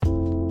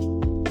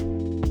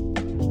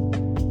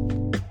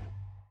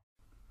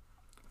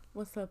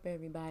What's up,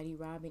 everybody?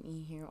 Robin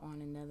E here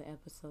on another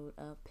episode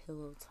of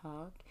Pillow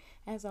Talk.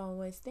 As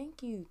always,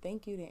 thank you.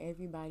 Thank you to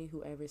everybody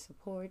who ever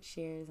supports,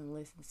 shares, and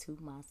listens to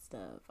my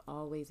stuff.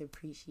 Always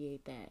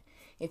appreciate that.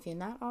 If you're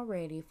not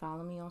already,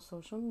 follow me on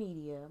social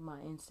media. My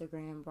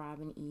Instagram,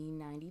 Robin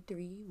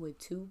E93 with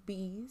 2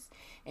 B's,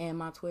 and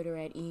my Twitter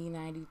at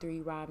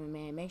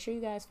E93RobinMan. Make sure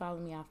you guys follow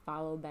me. I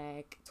follow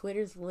back.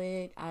 Twitter's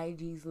lit,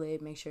 IG's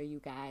lit. Make sure you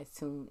guys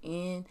tune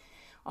in.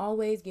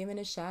 Always giving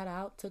a shout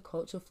out to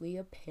Culture Flea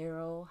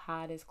Apparel,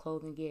 hottest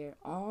clothing gear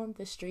on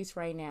the streets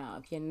right now.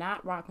 If you're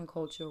not rocking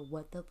Culture,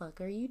 what the fuck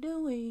are you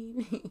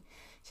doing?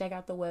 Check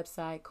out the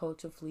website,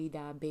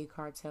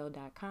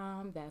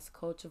 cultureflea.bigcartel.com. That's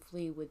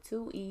cultureflea with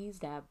 2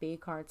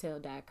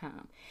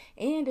 E's.bigcartel.com.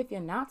 And if you're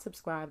not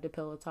subscribed to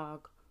Pillow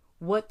Talk,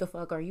 what the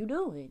fuck are you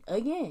doing?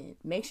 Again,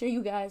 make sure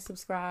you guys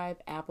subscribe.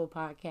 Apple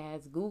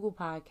Podcasts, Google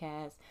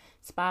Podcasts,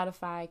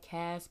 Spotify,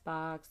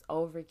 Castbox,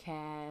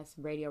 Overcast,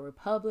 Radio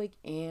Republic,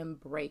 and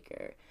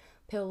Breaker.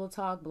 Pillow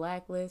Talk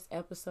Blacklist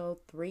Episode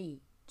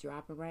 3.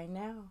 Dropping right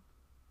now.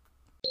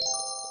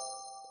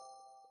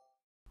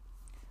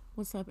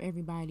 What's up,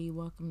 everybody?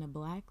 Welcome to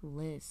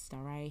Blacklist,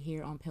 all right,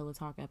 here on Pillow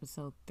Talk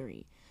Episode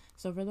 3.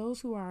 So for those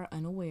who are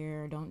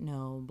unaware or don't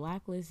know,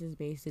 Blacklist is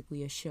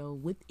basically a show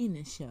within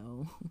a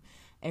show.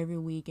 Every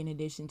week, in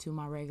addition to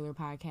my regular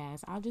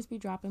podcast, I'll just be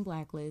dropping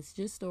Blacklist,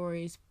 just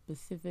stories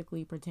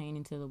specifically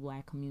pertaining to the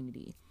Black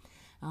community.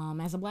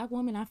 As a Black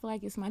woman, I feel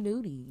like it's my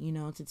duty,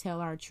 to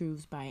tell our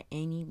truths by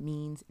any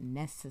means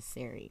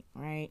necessary,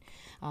 right?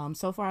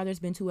 So far, there's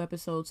been 2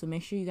 episodes, so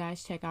make sure you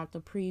guys check out the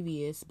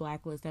previous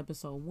Blacklist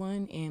Episode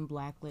 1 and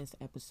Blacklist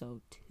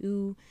Episode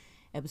 2.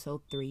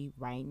 Episode 3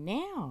 right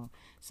now.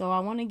 So I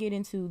want to get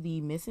into the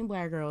missing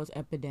Black girls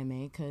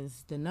epidemic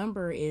because the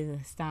number is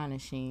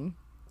astonishing.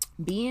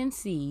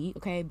 BNC,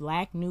 okay,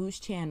 Black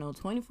News Channel,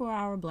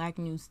 24-hour Black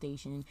news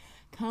station,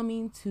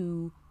 coming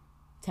to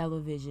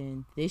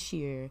television this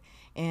year,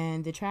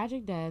 and the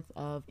tragic death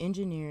of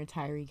engineer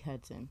Tyreek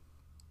Hudson.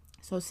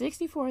 So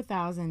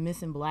 64,000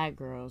 missing Black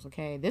girls,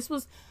 okay? This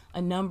was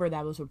a number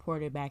that was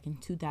reported back in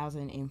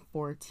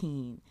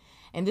 2014.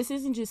 And this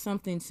isn't just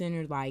something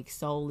centered like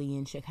solely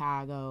in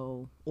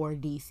Chicago or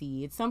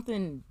DC. It's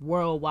something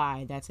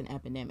worldwide that's an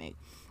epidemic.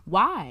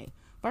 Why?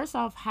 First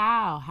off,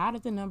 how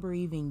did the number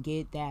even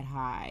get that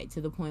high to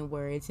the point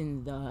where it's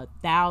in the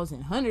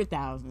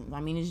 100,000?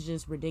 I mean, it's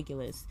just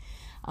ridiculous.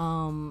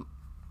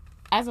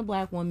 As a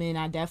Black woman,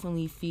 I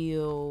definitely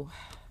feel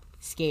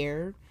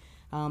scared.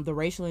 The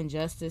racial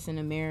injustice in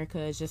America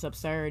is just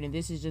absurd, and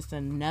this is just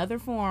another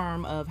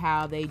form of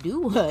how they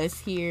do us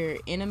here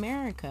in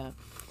America.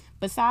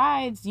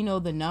 Besides,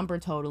 the number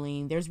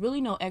totaling, there's really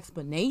no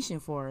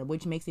explanation for it,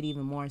 which makes it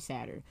even more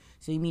sadder.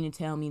 So you mean to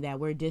tell me that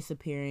we're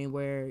disappearing,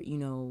 we're,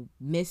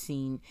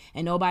 missing,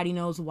 and nobody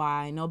knows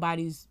why?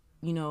 Nobody's,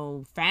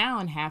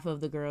 found half of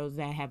the girls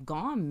that have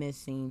gone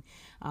missing.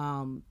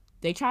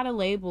 They try to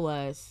label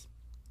us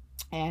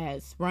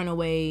as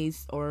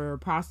runaways or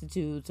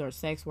prostitutes or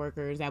sex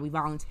workers, that we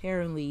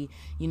voluntarily,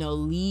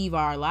 leave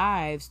our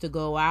lives to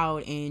go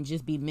out and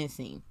just be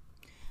missing.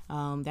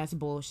 That's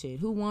bullshit.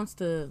 Who wants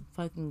to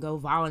fucking go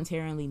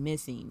voluntarily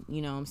missing?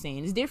 You know what I'm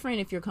saying? It's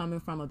different if you're coming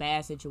from a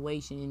bad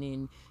situation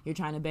and you're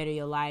trying to better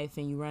your life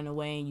and you run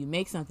away and you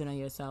make something of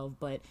yourself.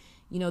 But,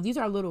 these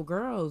are little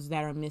girls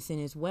that are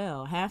missing as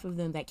well. Half of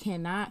them that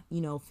cannot,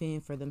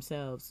 fend for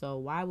themselves. So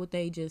why would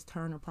they just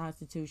turn to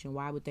prostitution?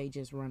 Why would they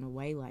just run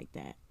away like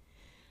that?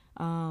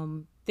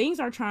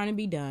 Things are trying to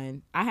be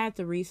done. I had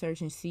to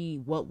research and see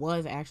what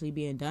was actually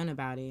being done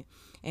about it.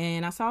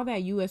 And I saw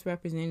that U.S.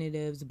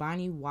 Representatives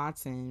Bonnie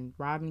Watson,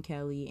 Robin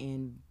Kelly,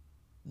 and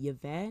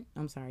Yvette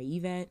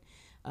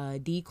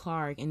D.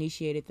 Clark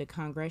initiated the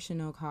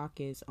Congressional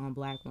Caucus on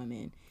Black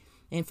Women.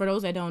 And for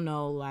those that don't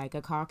know, like,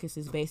 a caucus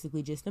is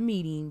basically just a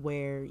meeting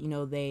where,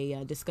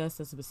 they discuss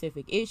a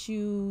specific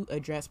issue,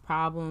 address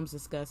problems,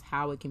 discuss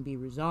how it can be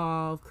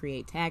resolved,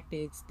 create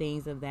tactics,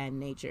 things of that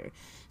nature.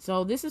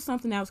 So this is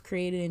something that was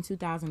created in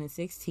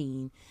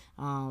 2016.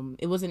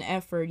 It was an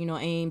effort,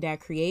 aimed at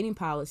creating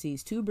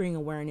policies to bring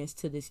awareness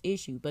to this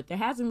issue. But there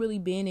hasn't really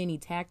been any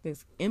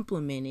tactics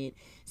implemented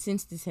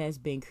since this has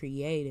been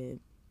created.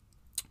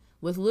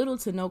 With little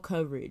to no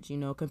coverage,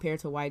 compared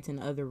to whites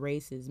and other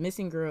races,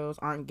 missing girls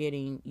aren't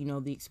getting,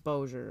 the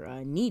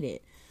exposure needed.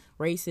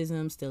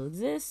 Racism still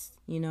exists,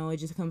 it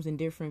just comes in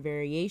different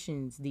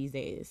variations these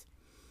days.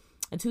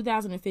 A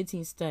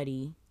 2015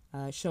 study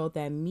showed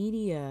that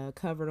media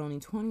covered only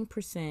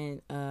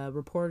 20%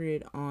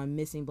 reported on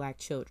missing Black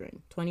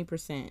children,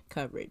 20%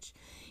 coverage,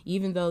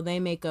 even though they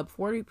make up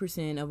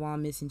 40% of all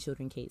missing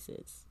children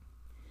cases.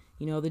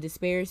 The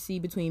disparity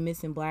between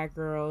missing Black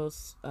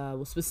girls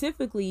was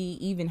specifically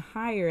even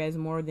higher, as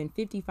more than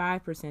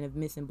 55% of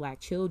missing Black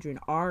children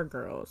are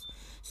girls.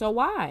 So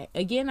why?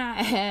 Again, I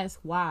ask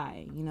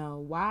why?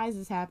 Why is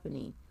this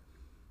happening?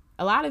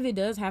 A lot of it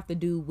does have to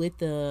do with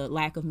the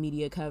lack of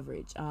media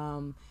coverage.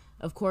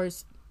 Of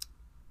course,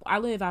 I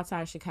live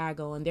outside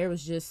Chicago, and there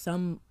was just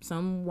some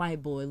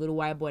white boy, little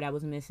white boy that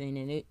was missing,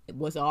 and it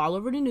was all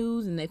over the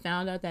news, and they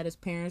found out that his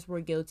parents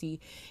were guilty.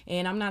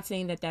 And I'm not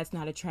saying that that's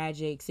not a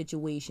tragic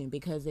situation,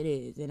 because it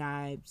is, and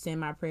I send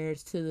my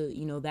prayers to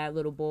that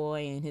little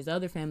boy and his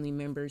other family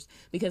members,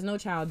 because no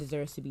child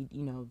deserves to be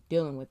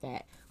dealing with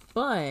that.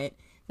 But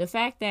the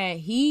fact that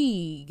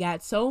he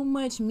got so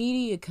much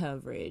media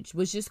coverage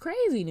was just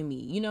crazy to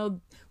me.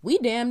 We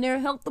damn near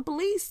helped the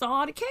police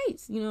solve the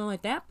case,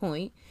 at that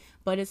point.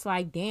 But it's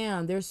like,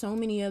 damn, there's so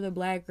many other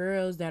black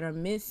girls that are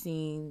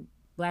missing,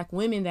 black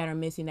women that are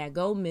missing, that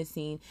go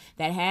missing,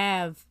 that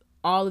have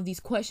all of these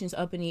questions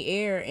up in the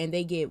air, and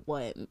they get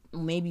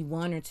maybe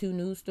 1 or 2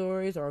 news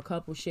stories or a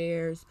couple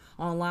shares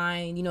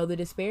online. The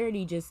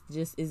disparity just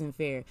isn't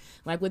fair.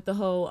 Like with the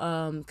whole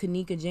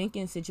Kenneka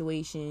Jenkins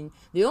situation,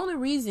 the only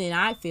reason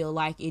I feel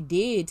like it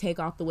did take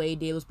off the way it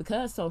did was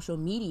because social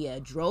media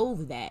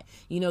drove that.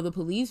 The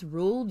police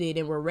ruled it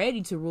and were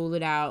ready to rule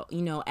it out,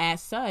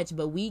 as such,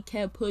 but we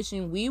kept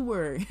pushing. We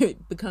were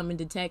becoming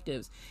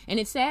detectives, and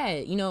it's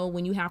sad,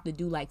 when you have to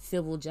do like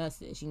civil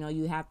justice.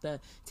 You have to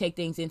take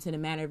things into the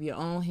matter of your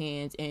own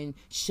hands and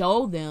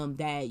show them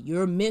that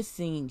you're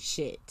missing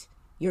shit,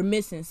 you're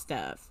missing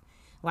stuff.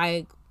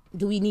 Like,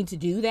 do we need to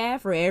do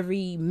that for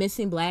every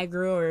missing black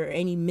girl or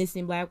any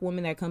missing black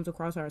woman that comes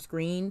across our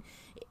screen?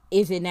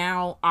 Is it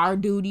now our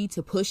duty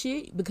to push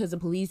it because the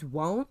police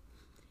won't?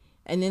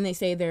 And then they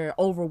say they're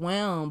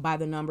overwhelmed by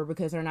the number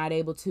because they're not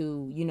able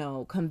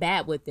to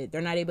combat with it.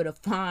 They're not able to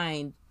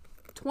find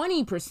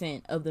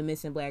 20% of the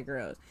missing black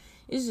girls.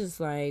 It's just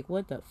like,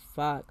 what the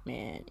fuck,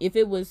 man? If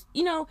it was,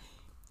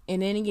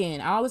 and then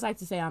again, I always like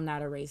to say I'm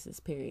not a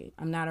racist, period.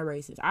 I'm not a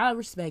racist. I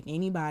respect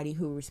anybody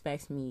who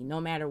respects me, no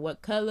matter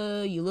what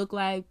color you look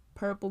like,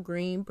 purple,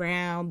 green,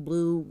 brown,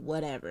 blue,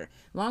 whatever. As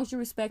long as you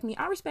respect me,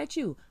 I respect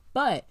you.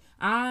 But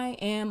I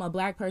am a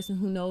black person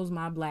who knows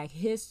my black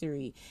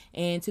history.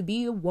 And to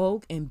be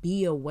woke and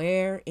be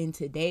aware in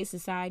today's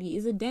society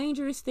is a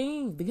dangerous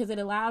thing, because it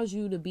allows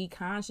you to be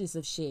conscious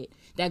of shit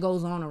that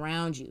goes on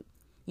around you.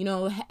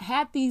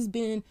 Had these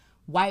been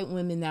white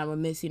women that were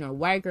missing or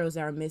white girls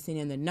that were missing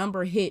and the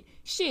number hit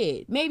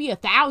maybe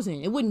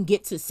 1,000, it wouldn't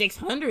get to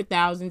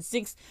 600,000,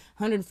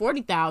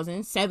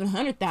 640,000,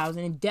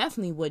 700,000. It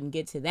definitely wouldn't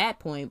get to that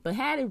point. But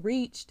had it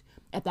reached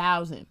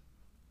 1,000,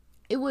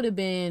 it would have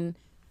been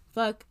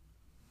a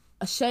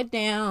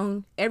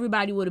shutdown.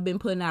 Everybody would have been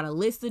putting out a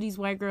list of these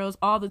white girls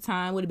all the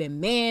time. Would have been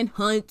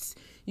manhunts,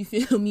 you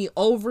feel me,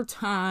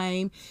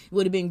 overtime.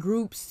 Would have been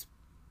groups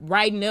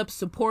writing up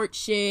support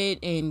shit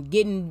and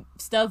getting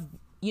stuff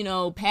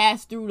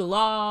passed through the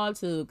law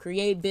to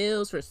create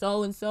bills for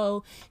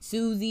so-and-so,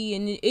 Susie,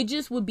 and it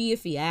just would be a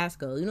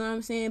fiasco, you know what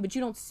I'm saying? But you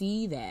don't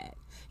see that.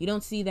 You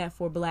don't see that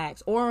for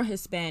blacks or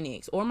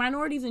Hispanics or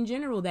minorities in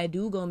general that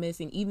do go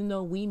missing, even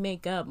though we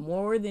make up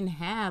more than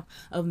half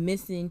of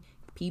missing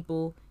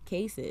people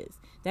cases.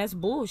 That's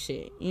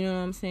bullshit, you know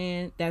what I'm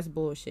saying? That's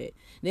bullshit.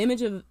 The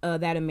image of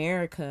that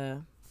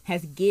America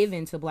has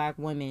given to black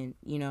women,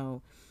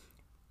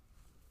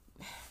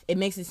 it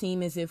makes it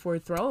seem as if we're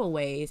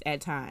throwaways at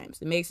times.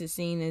 It makes it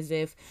seem as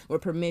if we're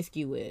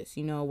promiscuous,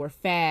 we're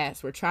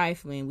fast, we're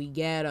trifling, we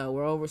ghetto,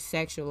 we're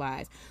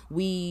over-sexualized.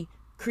 We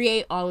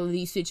create all of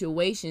these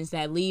situations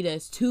that lead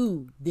us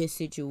to this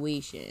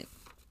situation.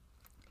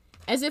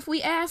 As if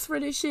we asked for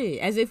this shit.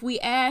 As if we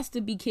asked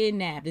to be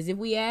kidnapped. As if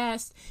we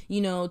asked,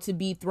 to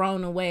be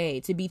thrown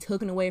away, to be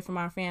taken away from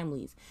our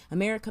families.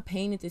 America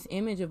painted this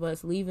image of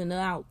us, leaving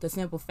out the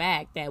simple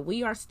fact that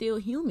we are still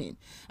human.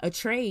 A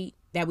trait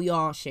that we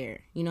all share.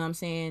 You know what I'm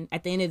saying?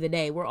 At the end of the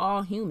day, we're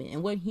all human.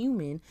 And what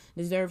human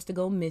deserves to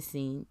go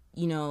missing,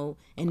 and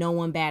no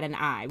one bat an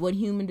eye? What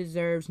human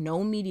deserves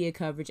no media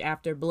coverage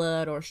after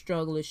blood or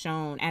struggle is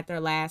shown at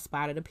their last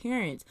spotted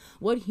appearance?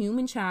 What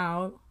human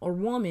child or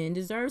woman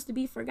deserves to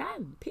be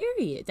forgotten?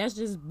 Period. That's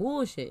just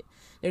bullshit.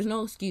 There's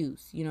no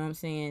excuse. You know what I'm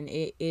saying?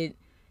 It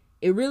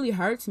really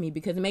hurts me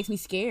because it makes me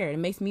scared. It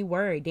makes me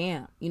worried.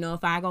 Damn.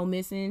 If I go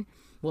missing,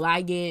 will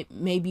I get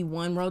maybe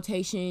one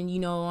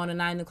rotation, on the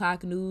 9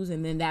 o'clock news,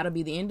 and then that'll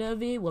be the end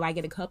of it? Will I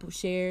get a couple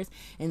shares,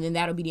 and then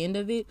that'll be the end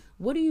of it?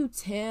 What do you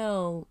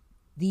tell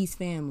these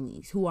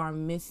families who are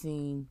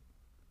missing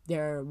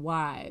their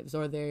wives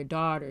or their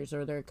daughters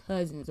or their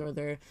cousins or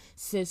their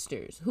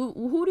sisters?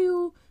 Who do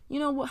you,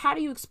 how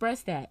do you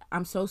express that?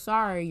 I'm so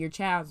sorry your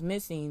child's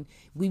missing.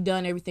 We've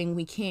done everything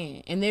we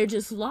can. And they're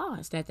just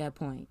lost at that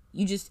point.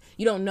 You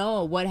don't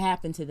know what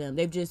happened to them.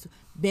 They've just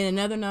been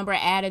another number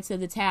added to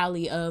the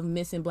tally of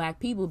missing black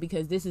people,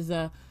 because this is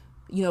a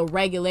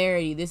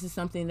regularity. This is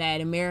something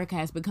that America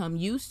has become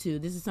used to.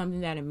 This is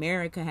something that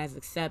America has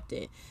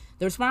accepted.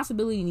 The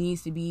responsibility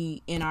needs to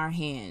be in our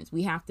hands.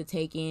 We have to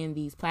take in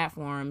these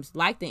platforms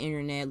like the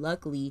internet,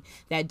 luckily,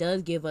 that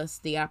does give us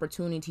the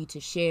opportunity to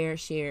share,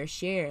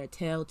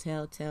 tell.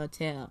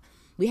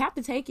 We have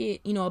to take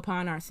it,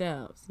 upon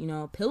ourselves.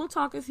 Pillow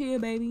Talk is here,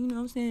 baby. You know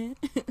what I'm saying?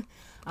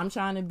 I'm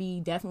trying to be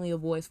definitely a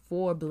voice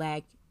for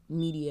black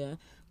media,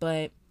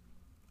 but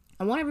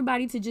I want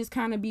everybody to just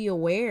kind of be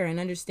aware and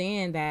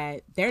understand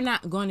that they're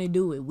not going to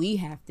do it. We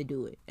have to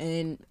do it.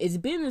 And it's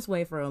been this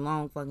way for a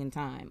long fucking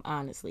time,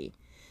 honestly.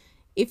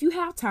 If you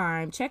have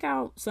time, check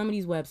out some of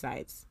these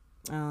websites.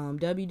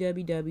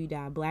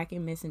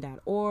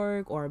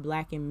 www.blackandmissing.org or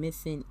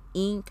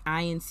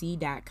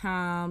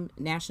blackandmissinginc.com,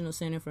 National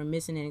Center for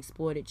Missing and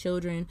Exploited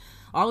Children.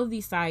 All of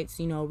these sites,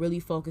 really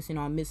focusing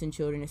on missing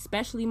children,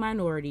 especially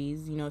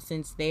minorities,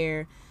 since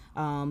they're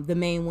the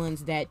main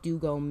ones that do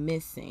go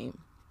missing.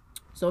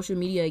 Social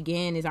media,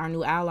 again, is our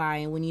new ally,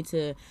 and we need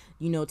to,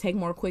 take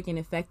more quick and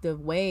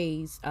effective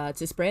ways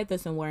to spread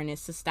this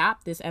awareness to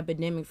stop this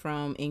epidemic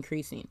from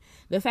increasing.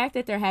 The fact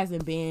that there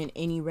hasn't been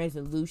any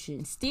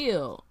resolution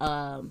still,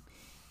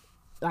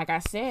 like I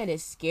said,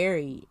 it's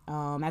scary.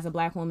 As a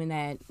Black woman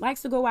that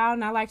likes to go out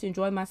and I like to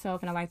enjoy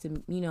myself and I like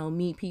to,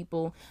 meet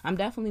people, I'm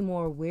definitely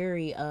more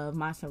wary of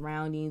my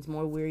surroundings,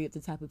 more wary of the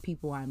type of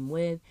people I'm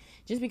with,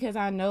 just because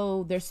I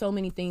know there's so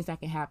many things that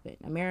can happen.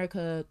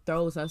 America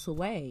throws us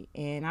away,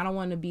 and I don't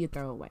want to be a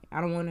throwaway. I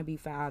don't want to be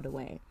filed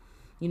away.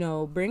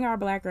 Bring our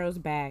Black girls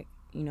back,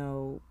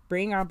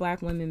 bring our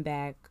Black women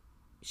back,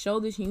 show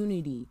this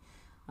unity.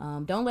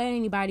 Don't let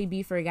anybody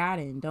be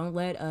forgotten. Don't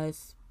let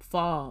us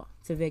fall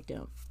to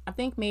victim. I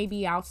think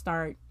maybe I'll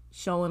start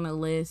showing a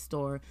list,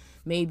 or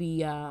maybe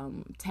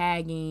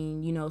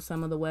tagging,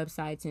 some of the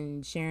websites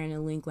and sharing a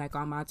link like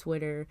on my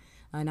Twitter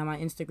and on my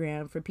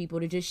Instagram for people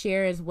to just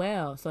share as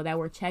well, so that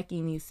we're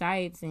checking these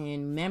sites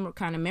and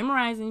kind of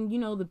memorizing,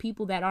 the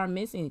people that are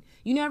missing.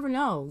 You never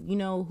know,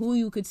 who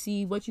you could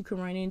see, what you could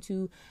run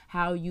into,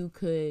 how you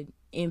could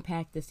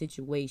impact the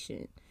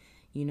situation.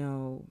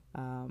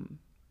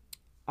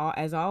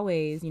 As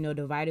always,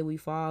 divided we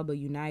fall, but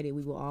united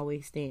we will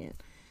always stand.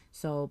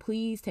 So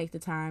please take the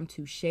time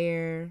to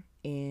share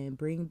and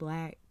bring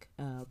back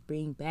our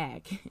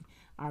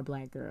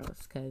Black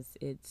girls, because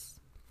it's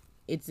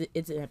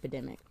an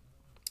epidemic.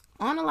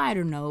 On a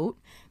lighter note,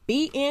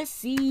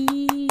 BNC,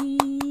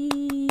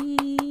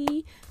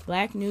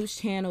 Black News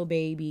Channel,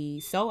 baby,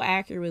 so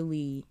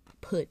accurately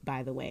put,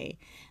 by the way.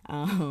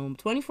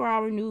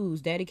 24-hour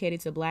news dedicated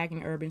to Black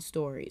and urban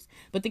stories.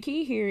 But the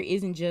key here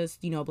isn't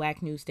just,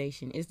 Black news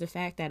station. It's the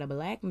fact that a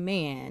Black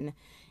man,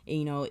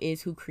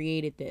 is who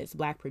created this.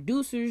 Black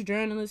producers,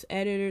 journalists,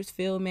 editors,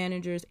 film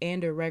managers,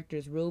 and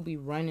directors will be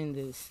running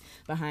this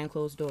behind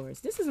closed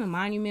doors. This is a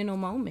monumental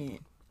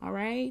moment. All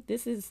right,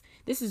 this is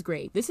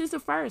great. This is the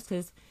first,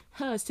 because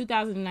it's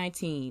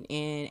 2019,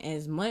 and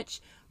as much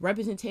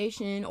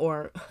representation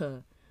or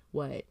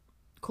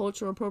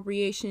cultural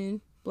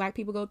appropriation Black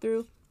people go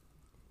through,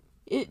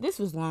 this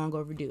was long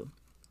overdue.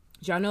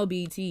 Y'all know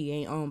BET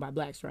ain't owned by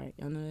Blacks, right?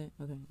 Y'all know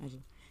that? Okay,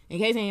 in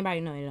case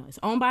anybody know, it's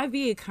owned by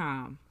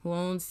Viacom, who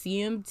owns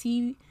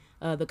CMT,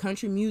 the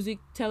country music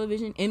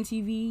television,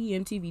 MTV,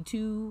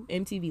 MTV2,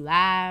 MTV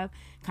Live,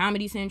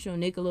 Comedy Central,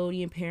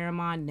 Nickelodeon,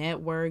 Paramount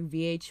Network,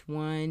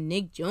 VH1,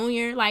 Nick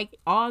Jr., like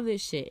all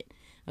this shit.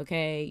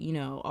 Okay,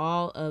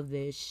 all of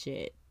this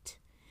shit.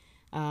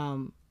 I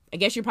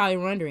guess you're probably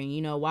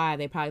wondering, why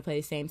they probably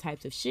play the same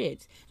types of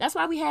shit. That's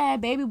why we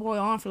had Baby Boy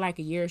on for like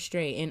a year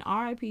straight. And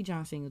R.I.P.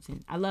 John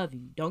Singleton. I love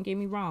you. Don't get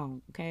me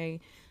wrong, okay?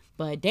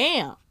 But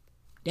damn.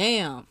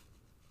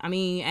 I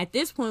mean, at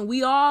this point,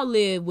 we all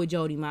live with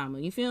Jody Mama.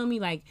 You feel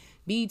me? Like,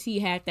 BT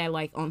had that,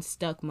 like, on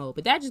stuck mode.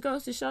 But that just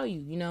goes to show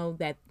you,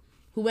 that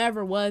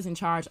whoever was in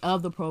charge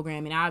of the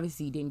program and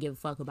obviously didn't give a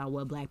fuck about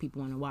what Black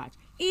people want to watch.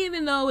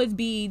 Even though it's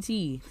BET.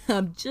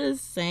 I'm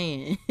just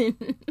saying.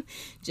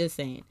 Just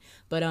saying.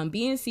 But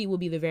BNC will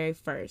be the very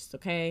first,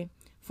 okay?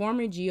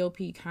 Former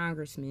GOP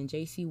Congressman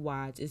J.C.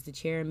 Watts is the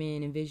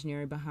chairman and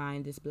visionary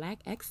behind this Black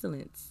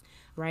excellence,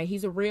 right?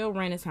 He's a real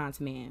Renaissance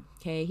man,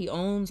 okay? He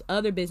owns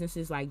other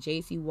businesses like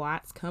J.C.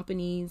 Watts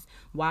Companies,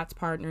 Watts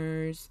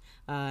Partners,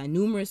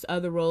 numerous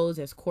other roles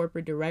as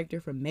corporate director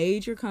for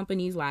major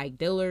companies like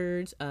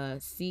Dillard's,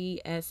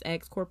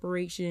 CSX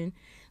Corporation.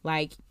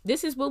 Like,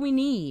 this is what we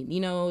need.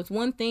 It's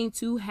one thing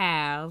to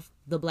have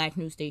the Black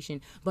news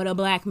station, but a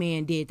Black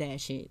man did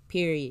that shit,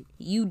 period.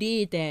 You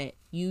did that.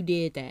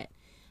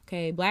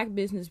 Okay, Black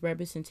business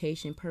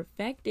representation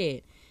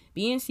perfected.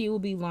 BNC will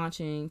be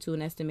launching to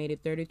an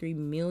estimated 33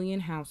 million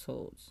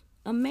households.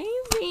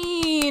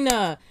 Amazing!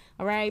 All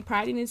right,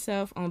 priding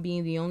itself on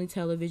being the only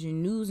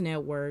television news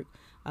network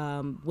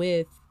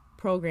with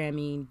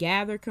programming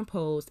gathered,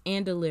 composed,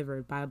 and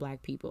delivered by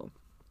Black people.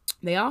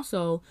 They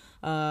also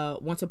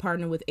want to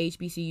partner with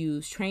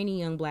HBCUs, training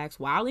young Blacks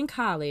while in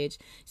college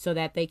so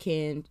that they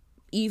can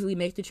easily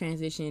make the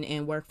transition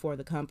and work for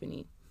the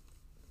company.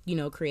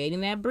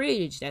 Creating that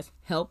bridge. That's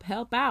help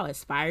out.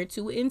 Aspire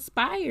to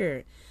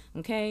inspire.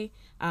 Okay.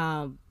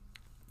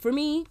 For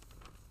me,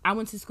 I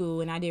went to school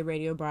and I did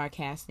radio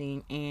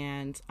broadcasting,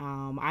 and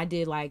I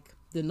did like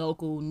the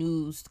local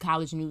news,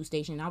 college news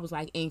station. I was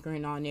like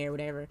anchoring on there,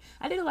 whatever.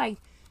 I did it like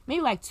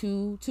maybe like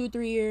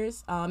 2-3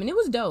 years. And it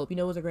was dope.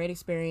 It was a great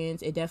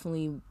experience. It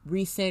definitely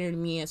recentered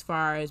me as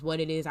far as what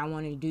it is I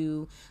want to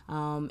do,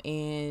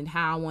 and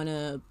how I want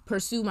to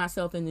pursue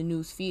myself in the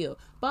news field.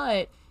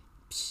 But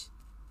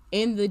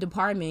in the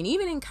department,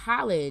 even in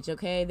college,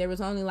 okay, there was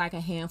only like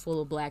a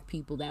handful of black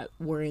people that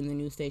were in the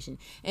news station.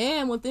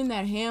 And within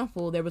that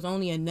handful, there was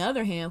only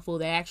another handful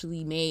that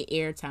actually made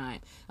airtime.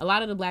 A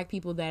lot of the black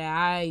people that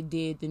I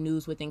did the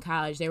news with in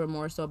college, they were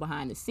more so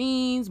behind the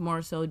scenes,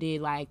 more so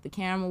did like the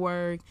camera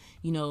work,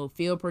 you know,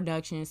 field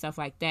production, stuff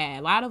like that.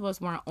 A lot of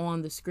us weren't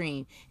on the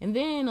screen. And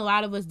then a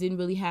lot of us didn't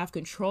really have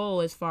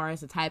control as far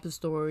as the type of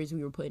stories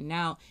we were putting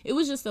out. It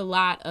was just a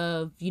lot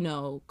of, you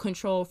know,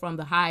 control from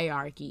the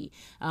hierarchy,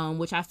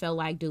 which I felt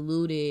like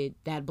diluted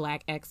that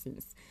black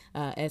essence.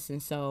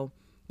 So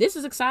this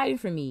is exciting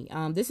for me.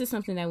 This is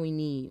something that we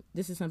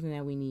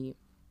need.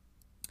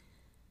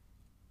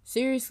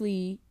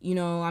 Seriously, you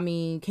know, I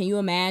mean, can you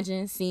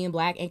imagine seeing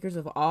black anchors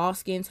of all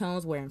skin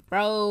tones wearing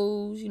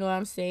fros, you know what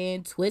I'm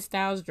saying, twist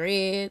styles,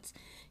 dreads,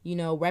 you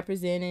know,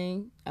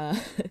 representing,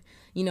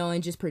 you know,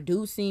 and just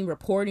producing,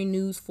 reporting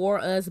news for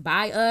us,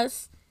 by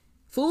us.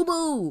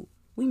 FUBU,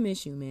 we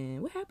miss you,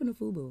 man. What happened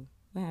to FUBU?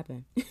 What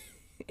happened?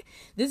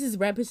 This is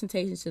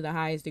representation to the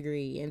highest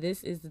degree, and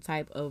this is the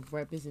type of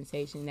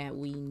representation that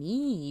we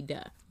need,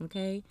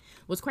 okay?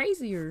 What's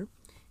crazier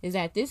is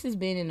that this has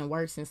been in the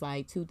works since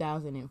like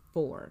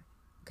 2004,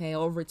 okay?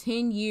 Over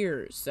 10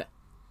 years.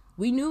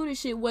 We knew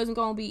this shit wasn't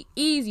gonna be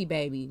easy,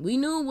 baby. We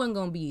knew it wasn't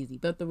gonna be easy,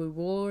 but the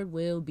reward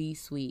will be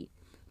sweet.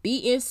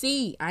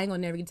 BNC, I ain't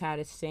gonna never get tired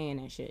of saying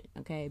that shit,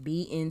 okay?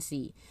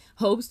 BNC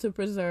hopes to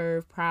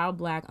preserve proud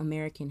black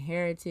American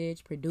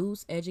heritage,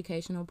 produce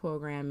educational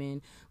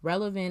programming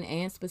relevant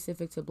and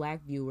specific to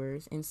black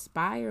viewers,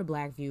 inspire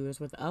black viewers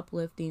with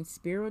uplifting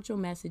spiritual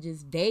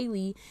messages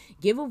daily,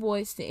 give a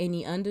voice to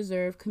any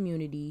undeserved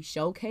community,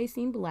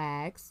 showcasing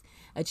blacks,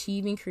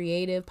 achieving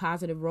creative,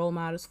 positive role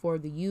models for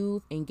the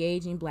youth,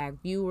 engaging black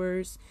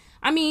viewers.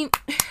 I mean,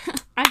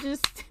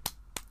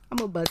 I'm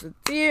gonna bust a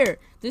tear.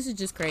 This is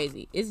just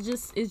crazy. It's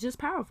just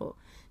powerful.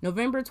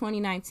 November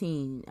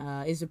 2019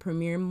 is the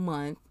premiere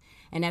month,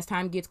 and as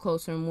time gets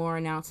closer, more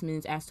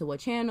announcements as to what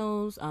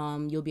channels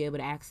you'll be able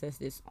to access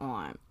this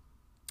on.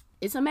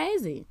 It's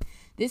amazing.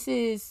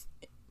 It's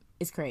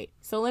great.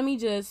 So let me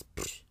just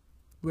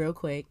real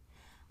quick.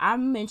 I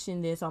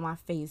mentioned this on my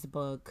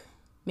Facebook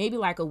maybe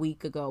like a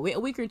week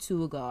or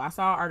two ago. I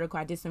saw an article.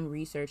 I did some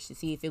research to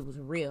see if it was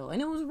real,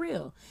 and it was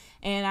real.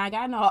 And I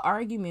got in an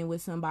argument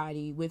with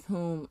somebody with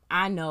whom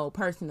I know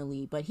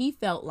personally, but he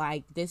felt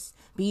like this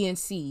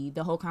BNC,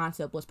 the whole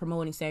concept, was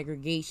promoting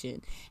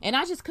segregation. And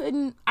I just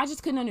couldn't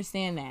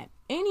understand that.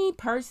 Any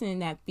person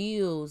that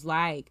feels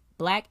like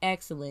black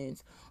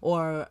excellence,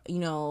 or, you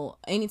know,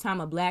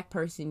 anytime a black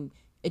person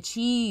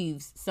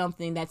achieves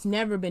something that's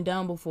never been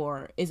done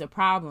before is a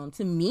problem.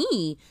 To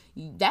me,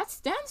 that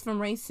stems from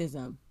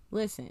racism.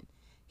 Listen,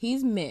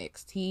 he's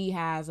mixed. He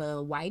has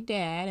a white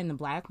dad and a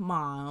black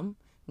mom.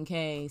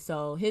 Okay,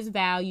 so his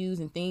values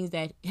and things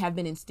that have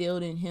been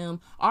instilled in him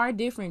are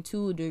different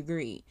to a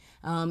degree.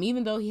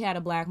 Even though he had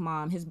a black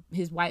mom,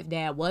 his white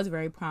dad was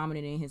very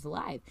prominent in his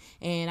life.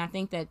 And I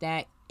think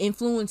that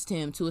influenced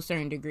him to a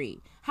certain degree.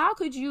 How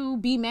could you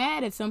be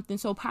mad at something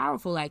so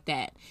powerful like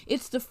that?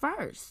 It's the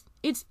first.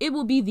 It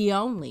will be the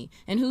only.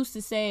 And who's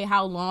to say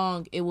how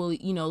long it will,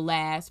 you know,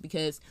 last,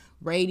 because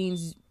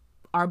ratings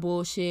are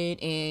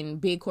bullshit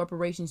and big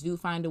corporations do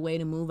find a way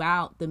to move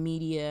out the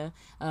media,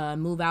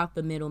 move out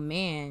the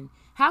middleman.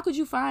 How could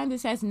you find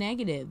this as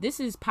negative? This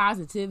is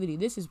positivity.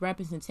 This is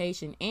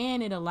representation,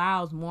 and it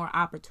allows more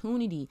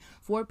opportunity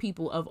for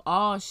people of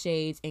all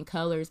shades and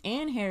colors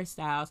and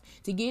hairstyles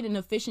to get an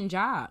efficient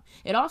job.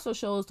 It also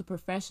shows the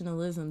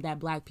professionalism that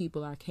black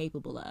people are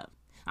capable of.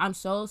 I'm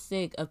so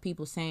sick of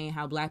people saying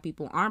how black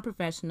people aren't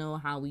professional,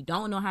 how we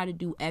don't know how to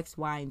do X,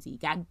 Y, and Z.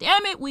 God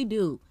damn it, we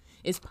do.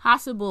 It's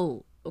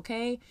possible,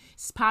 okay?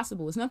 It's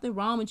possible. There's nothing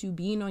wrong with you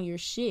being on your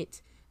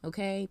shit,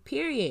 okay?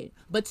 Period.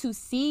 But to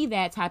see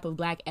that type of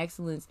black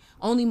excellence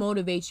only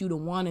motivates you to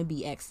want to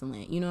be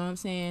excellent. You know what I'm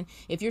saying?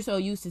 If you're so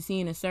used to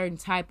seeing a certain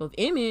type of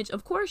image,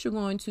 of course you're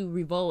going to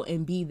revolt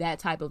and be that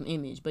type of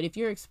image. But if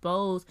you're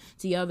exposed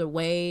to other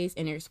ways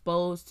and you're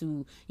exposed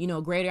to, you know,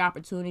 greater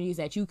opportunities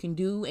that you can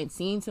do, and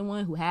seeing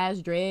someone who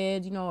has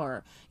dreads, you know,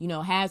 or, you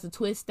know, has a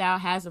twist style,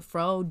 has a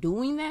fro,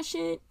 doing that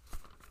shit,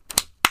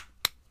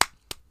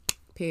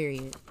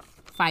 period.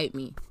 Fight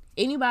me.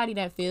 Anybody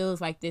that feels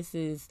like this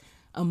is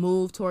a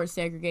move towards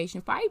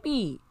segregation, fight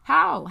me.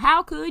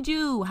 How could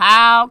you?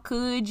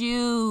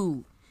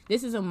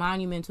 This is a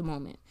monumental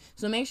moment.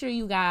 So make sure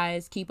you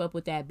guys keep up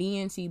with that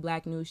BNC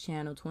Black News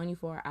Channel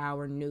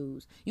 24-hour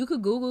news. You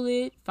could Google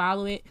it,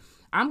 follow it.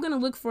 I'm going to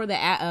look for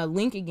the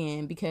link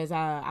again, because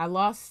I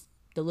lost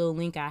the little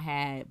link I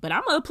had, but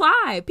I'm going to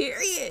apply,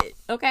 period.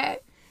 Okay.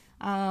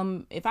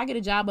 If I get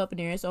a job up in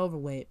there, it's over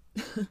with.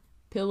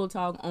 Pillow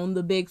Talk on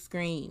the big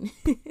screen.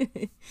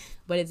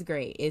 But it's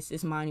great.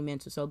 It's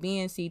monumental. So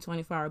BNC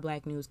 24-hour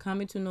Black News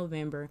coming to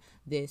November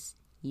this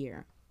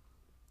year.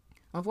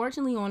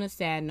 Unfortunately, on a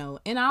sad note,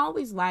 and I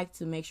always like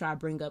to make sure I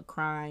bring up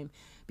crime,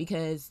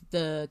 because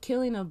the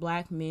killing of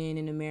black men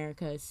in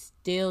America is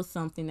still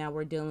something that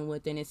we're dealing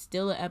with, and it's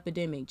still an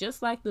epidemic,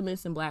 just like the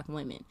missing black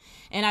women.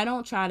 And I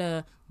don't try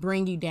to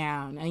bring you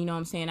down, you know what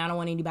I'm saying? I don't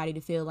want anybody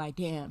to feel like,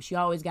 damn, she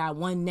always got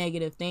one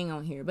negative thing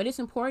on here. But it's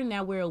important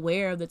that we're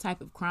aware of the type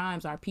of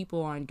crimes our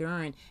people are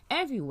enduring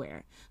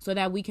everywhere, so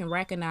that we can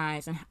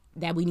recognize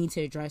that we need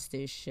to address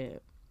this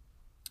shit.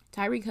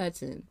 Tyreek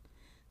Hudson,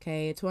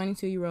 okay, a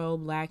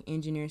 22-year-old black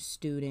engineer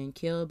student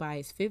killed by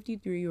his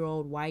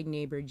 53-year-old white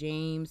neighbor,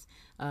 James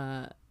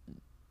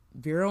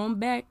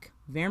Vierombeck.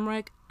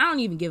 I don't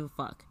even give a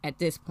fuck at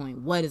this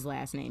point what his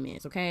last name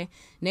is, okay?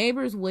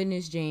 Neighbors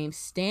witnessed James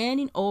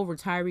standing over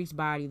Tyreek's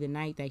body the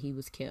night that he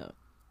was killed.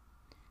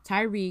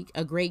 Tyreek,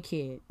 a great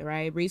kid,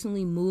 right,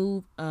 recently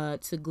moved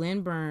to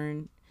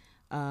Glenburn,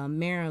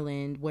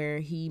 Maryland, where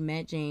he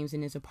met James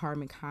in his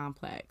apartment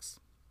complex.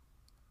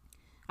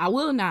 I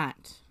will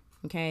not,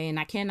 okay, and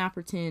I cannot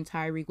pretend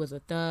Tyreek was a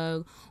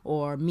thug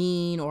or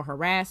mean or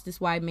harassed this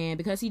white man,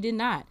 because he did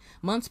not.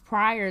 Months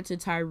prior to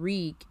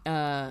Tyreek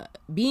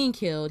being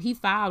killed, he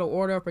filed an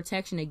order of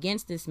protection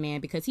against this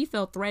man because he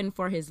felt threatened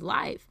for his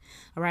life,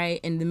 all right?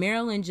 And the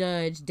Maryland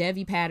judge,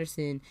 Debbie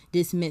Patterson,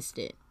 dismissed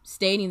it,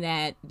 stating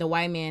that the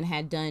white man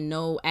had done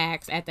no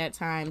acts at that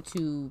time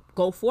to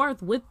go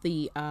forth with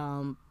the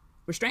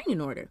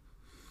restraining order.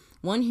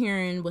 One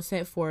hearing was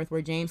set forth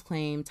where James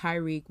claimed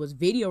Tyreek was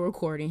video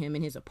recording him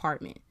in his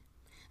apartment.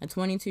 A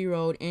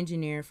 22-year-old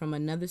engineer from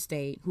another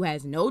state who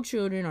has no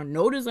children or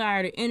no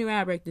desire to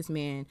interact with this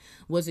man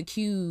was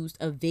accused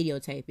of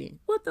videotaping.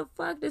 What the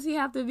fuck does he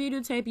have to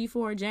videotape you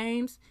for,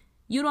 James?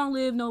 You don't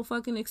live no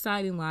fucking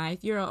exciting life.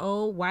 You're an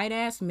old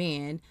white-ass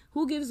man.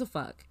 Who gives a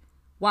fuck?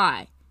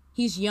 Why?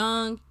 He's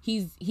young.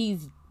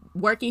 He's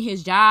working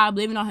his job,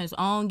 living on his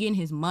own, getting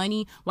his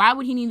money. Why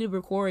would he need to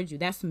record you?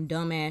 That's some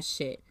dumbass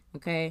shit,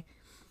 okay?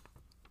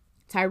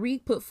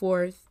 Tyreek put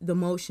forth the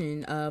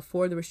motion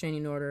for the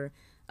restraining order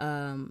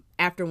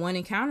after one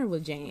encounter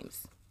with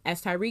James.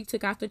 As Tyreek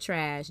took out the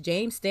trash,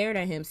 James stared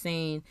at him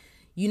saying,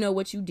 "You know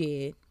what you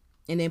did,"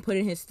 and then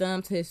putting his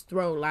thumb to his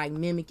throat, like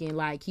mimicking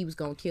like he was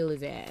gonna kill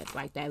his ass,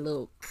 like that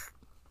little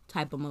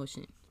type of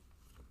motion.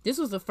 This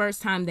was the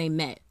first time they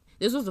met.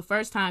 This was the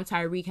first time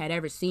Tyreek had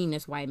ever seen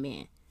this white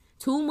man.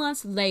 2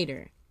 months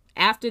later,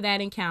 after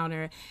that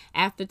encounter,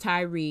 after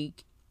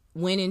Tyreek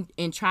went in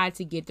and tried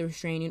to get the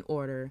restraining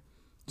order,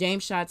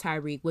 James shot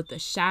Tyreek with a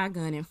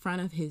shotgun in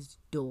front of his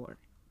door.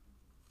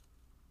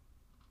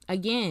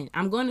 Again,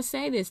 I'm going to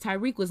say this.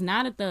 Tyreek was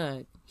not a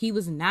thug. He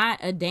was not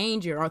a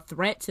danger or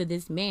threat to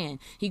this man.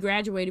 He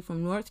graduated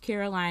from North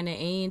Carolina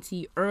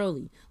A&T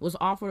early, was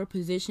offered a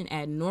position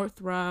at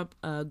Northrop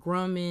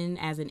Grumman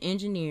as an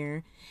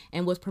engineer,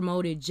 and was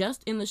promoted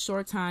just in the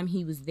short time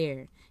he was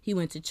there. He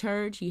went to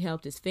church. He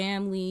helped his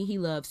family. He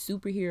loved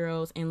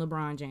superheroes and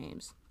LeBron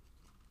James.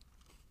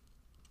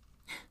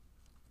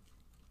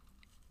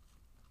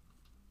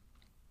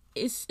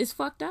 It's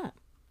fucked up.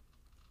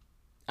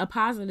 A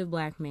positive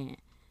black man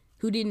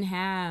who didn't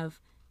have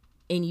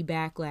any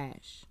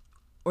backlash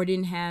or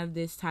didn't have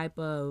this type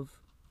of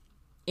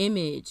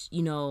image,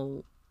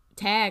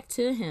 tagged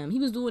to him. He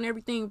was doing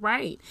everything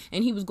right,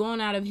 and he was going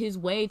out of his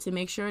way to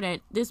make sure that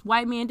this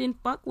white man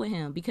didn't fuck with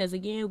him, because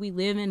again, we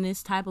live in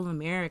this type of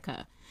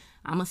America.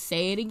 I'm gonna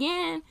say it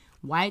again.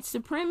 White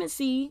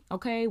supremacy,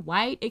 okay?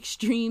 White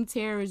extreme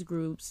terrorist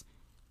groups,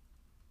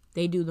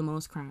 they do the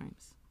most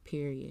crimes,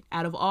 period.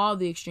 Out of all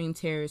the extreme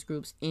terrorist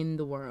groups in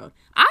the world.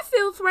 I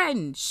feel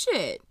threatened.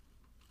 Shit.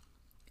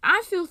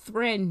 I feel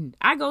threatened.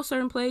 I go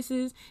certain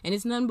places and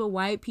it's nothing but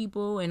white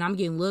people and I'm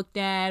getting looked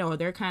at, or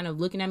they're kind of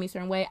looking at me a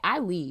certain way. I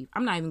leave.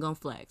 I'm not even gonna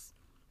flex.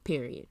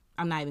 Period.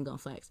 I'm not even gonna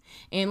flex.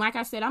 And like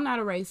I said, I'm not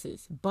a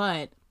racist,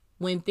 but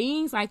when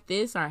things like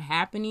this are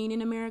happening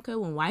in America,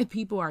 when white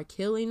people are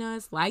killing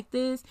us like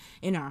this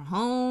in our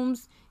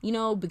homes,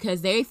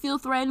 because they feel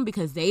threatened,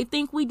 because they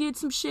think we did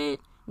some shit,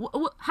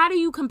 how do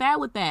you combat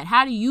with that?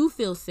 How do you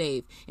feel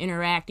safe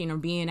interacting or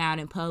being out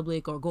in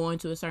public or going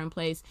to a certain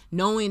place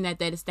knowing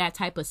that it's that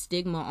type of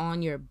stigma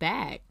on your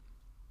back?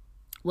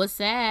 What's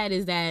sad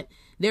is that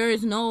there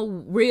is no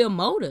real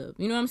motive,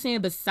 you know what I'm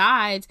saying,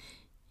 besides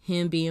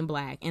him being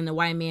black and the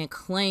white man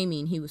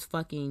claiming he was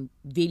fucking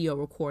video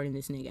recording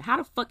this nigga. How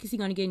the fuck is he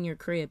gonna get in your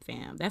crib,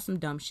 fam? That's some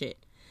dumb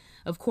shit.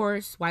 Of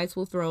course, whites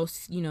will throw,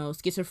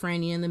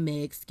 schizophrenia in the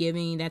mix,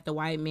 giving that the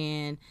white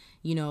man,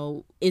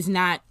 is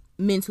not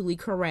mentally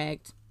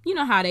correct. You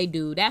know how they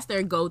do. That's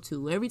their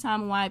go-to. Every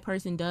time a white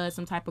person does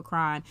some type of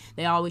crime,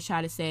 they always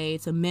try to say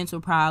it's a mental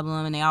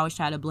problem, and they always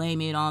try to blame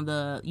it on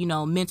the,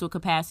 mental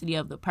capacity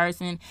of the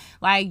person.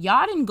 Like,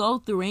 y'all didn't go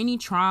through any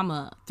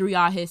trauma through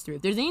y'all history.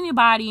 If there's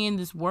anybody in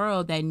this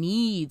world that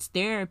needs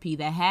therapy,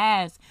 that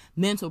has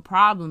mental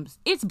problems,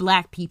 it's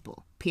black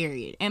people,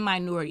 period, and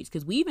minorities,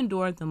 because we've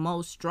endured the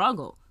most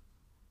struggle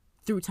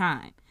through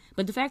time.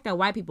 But the fact that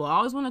white people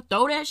always want to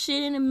throw that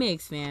shit in the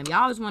mix, fam.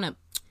 Y'all always want to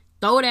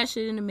throw that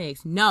shit in the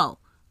mix. No,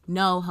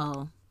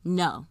 ho,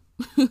 no.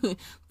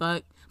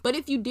 But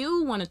if you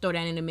do want to throw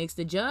that in the mix,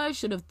 the judge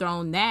should have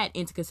thrown that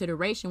into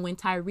consideration when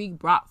Tyreek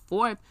brought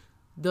forth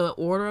the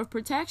order of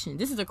protection.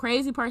 This is a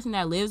crazy person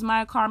that lives in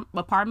my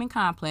apartment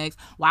complex.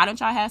 Why don't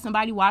y'all have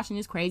somebody watching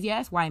this crazy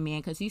ass white man?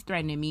 Because he's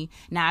threatening me.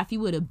 Now, if he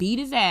would have beat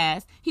his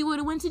ass, he would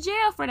have went to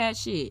jail for that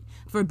shit.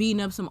 For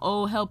beating up some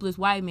old helpless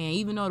white man.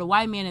 Even though the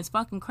white man is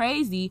fucking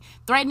crazy,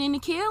 threatening to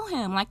kill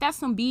him. Like, that's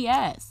some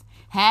BS.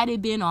 Had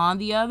it been on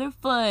the other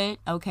foot,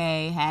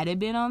 okay, had it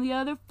been on the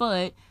other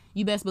foot,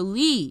 you best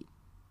believe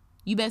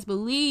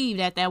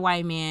that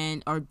white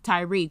man or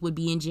Tyreek would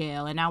be in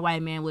jail, and that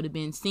white man would have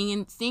been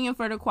singing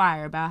for the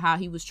choir about how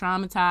he was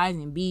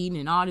traumatized and beaten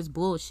and all this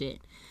bullshit.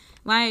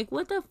 Like,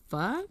 what the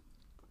fuck?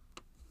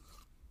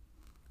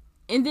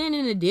 And then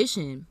in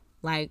addition,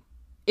 like,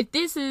 if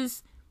this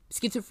is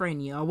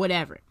schizophrenia or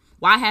whatever,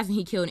 why hasn't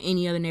he killed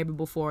any other neighbor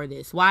before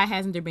this? Why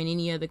hasn't there been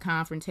any other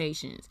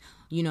confrontations?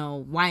 You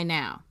know, why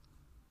now?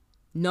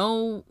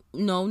 No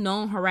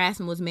known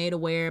harassment was made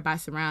aware by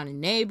surrounding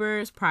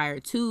neighbors prior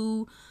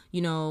to,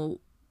 you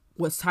know,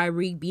 was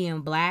Tyreek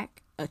being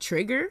black a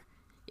trigger?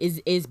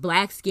 Is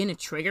black skin a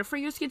trigger for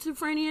your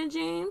schizophrenia,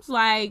 James?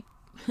 Like,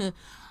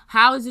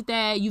 how is it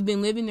that you've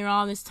been living there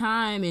all this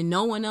time and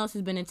no one else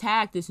has been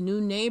attacked? This new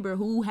neighbor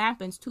who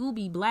happens to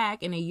be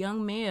black and a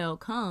young male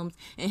comes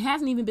and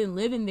hasn't even been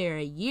living there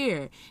a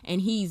year, and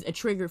he's a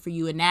trigger for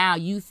you, and now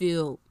you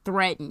feel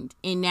threatened,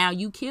 and now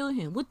you kill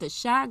him with the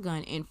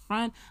shotgun in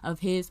front of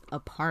his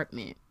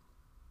apartment.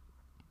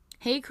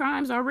 Hate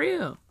crimes are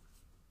real.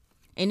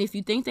 And if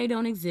you think they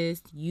don't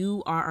exist,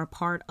 you are a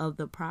part of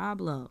the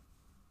problem.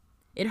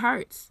 It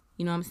hurts.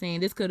 You know what I'm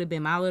saying? This could have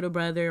been my little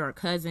brother or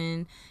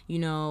cousin, you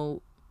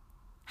know.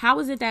 How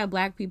is it that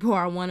black people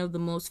are one of the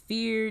most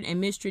feared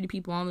and mistreated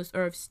people on this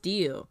earth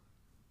still?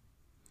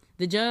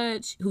 The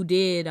judge who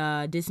did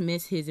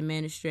dismiss his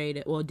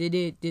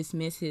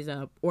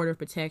order of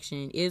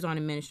protection is on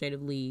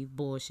administrative leave.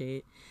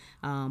 Bullshit.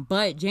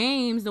 But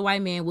James, the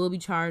white man, will be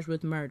charged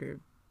with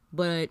murder.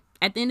 But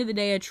at the end of the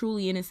day, a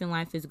truly innocent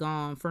life is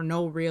gone for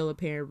no real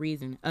apparent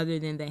reason other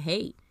than the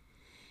hate.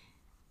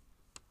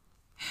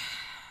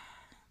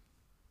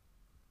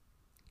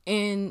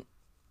 And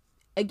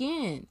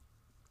again,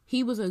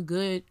 he was a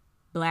good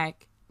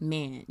black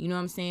man. You know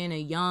what I'm saying? A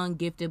young,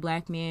 gifted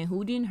black man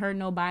who didn't hurt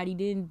nobody,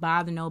 didn't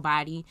bother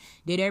nobody,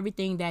 did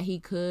everything that he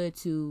could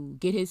to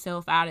get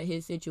himself out of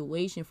his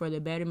situation for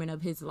the betterment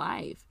of his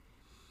life.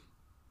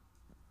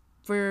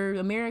 For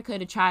America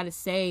to try to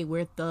say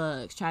we're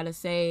thugs, try to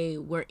say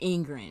we're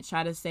ignorant,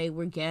 try to say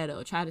we're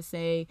ghetto, try to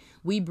say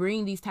we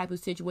bring these type of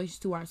situations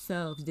to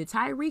ourselves. Did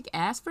Tyreek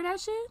ask for that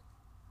shit?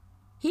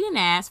 He didn't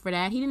ask for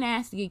that. He didn't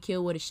ask to get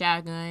killed with a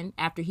shotgun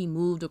after he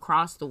moved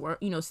across the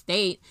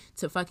state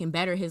to fucking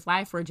better his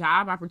life for a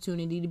job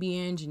opportunity to be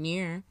an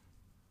engineer.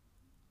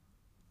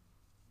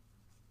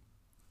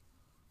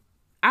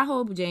 I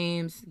hope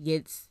James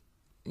gets,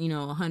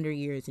 100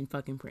 years in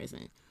fucking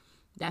prison.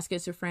 That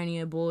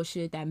schizophrenia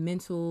bullshit, that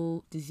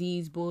mental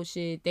disease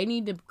bullshit. They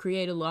need to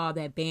create a law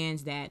that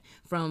bans that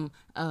from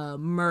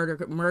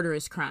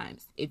murderous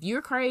crimes. If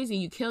you're crazy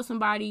and you kill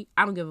somebody,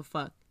 I don't give a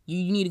fuck.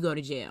 You need to go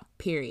to jail,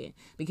 period.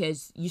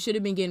 Because you should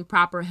have been getting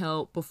proper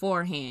help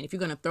beforehand if you're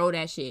going to throw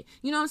that shit.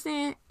 You know what I'm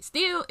saying?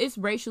 Still, it's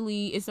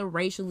a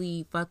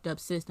racially fucked up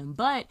system.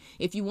 But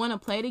if you want to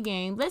play the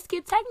game, let's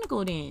get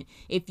technical then.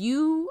 If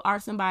you are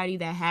somebody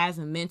that has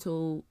a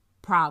mental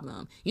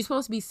problem, you're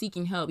supposed to be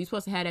seeking help. You're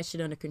supposed to have that shit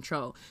under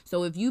control.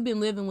 So if you've been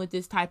living with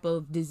this type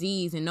of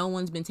disease and no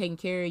one's been taking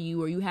care of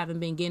you, or you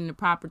haven't been getting the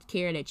proper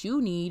care that you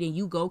need, and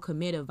you go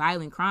commit a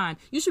violent crime,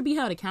 you should be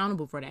held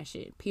accountable for that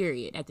shit,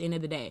 period, at the end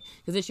of the day.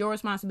 Because it's your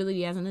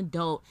responsibility as an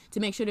adult to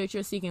make sure that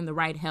you're seeking the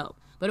right help.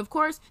 But of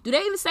course, do they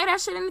even say that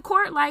shit in the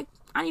court? Like,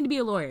 I need to be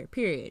a lawyer,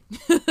 period.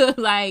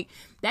 Like,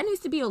 that needs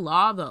to be a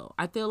law, though.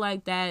 I feel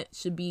like that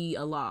should be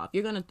a law. If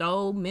you're going to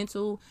throw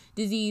mental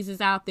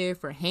diseases out there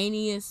for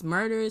heinous,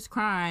 murderous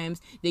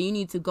crimes, then you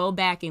need to go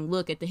back and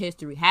look at the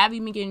history. Have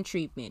you been getting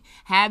treatment?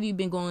 Have you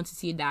been going to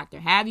see a doctor?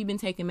 Have you been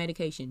taking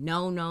medication?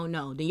 No.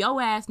 Then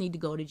your ass need to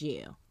go to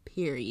jail,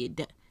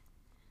 period.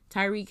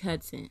 Tyreek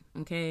Hudson,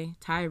 okay?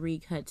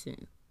 Tyreek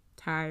Hudson.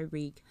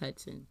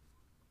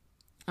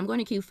 I'm going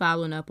to keep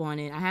following up on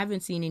it. I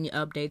haven't seen any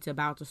updates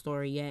about the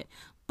story yet,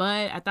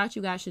 but I thought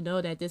you guys should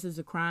know that this is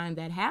a crime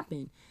that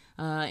happened.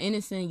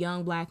 Innocent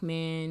young black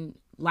man,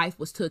 life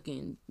was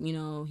taken. He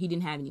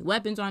didn't have any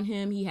weapons on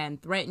him. He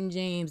hadn't threatened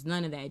James,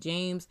 none of that.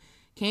 James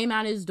came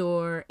out his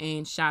door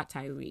and shot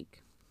Tyreek.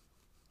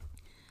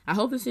 I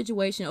hope the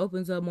situation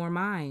opens up more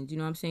minds,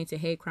 to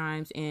hate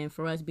crimes, and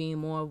for us being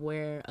more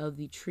aware of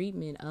the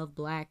treatment of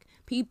black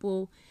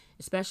people,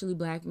 especially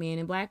black men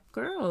and black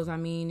girls. I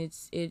mean,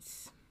 it's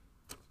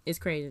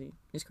crazy.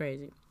 It's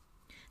crazy.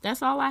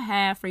 That's all I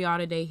have for y'all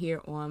today here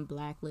on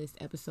Blacklist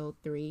episode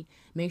 3.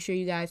 Make sure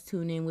you guys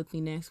tune in with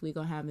me next week.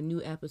 I'll have a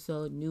new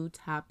episode, new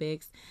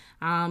topics.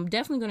 I'm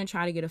definitely going to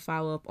try to get a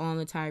follow-up on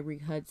the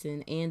Tyreek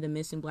Hudson and the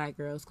missing black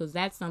girls, because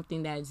that's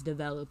something that's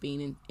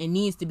developing and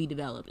needs to be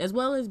developed, as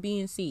well as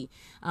BNC.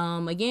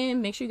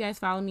 Again, make sure you guys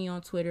follow me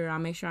on Twitter. I'll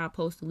make sure I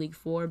post a link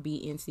for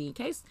BNC in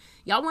case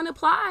y'all want to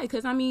apply,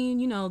 because,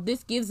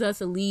 this gives us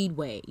a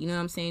leadway. You know what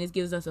I'm saying? This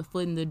gives us a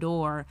foot in the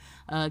door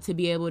to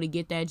be able to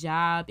get that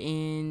job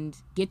and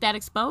get get that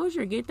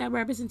exposure, get that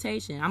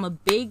representation. I'm a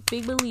big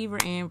believer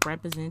in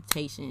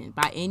representation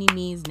by any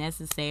means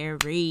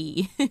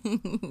necessary.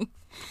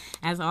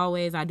 As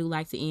always, I do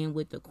like to end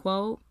with the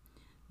quote.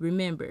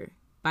 Remember,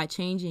 by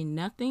changing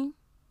nothing,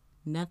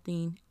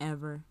 nothing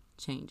ever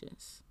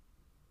changes.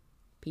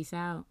 Peace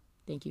out.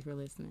 Thank you for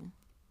listening.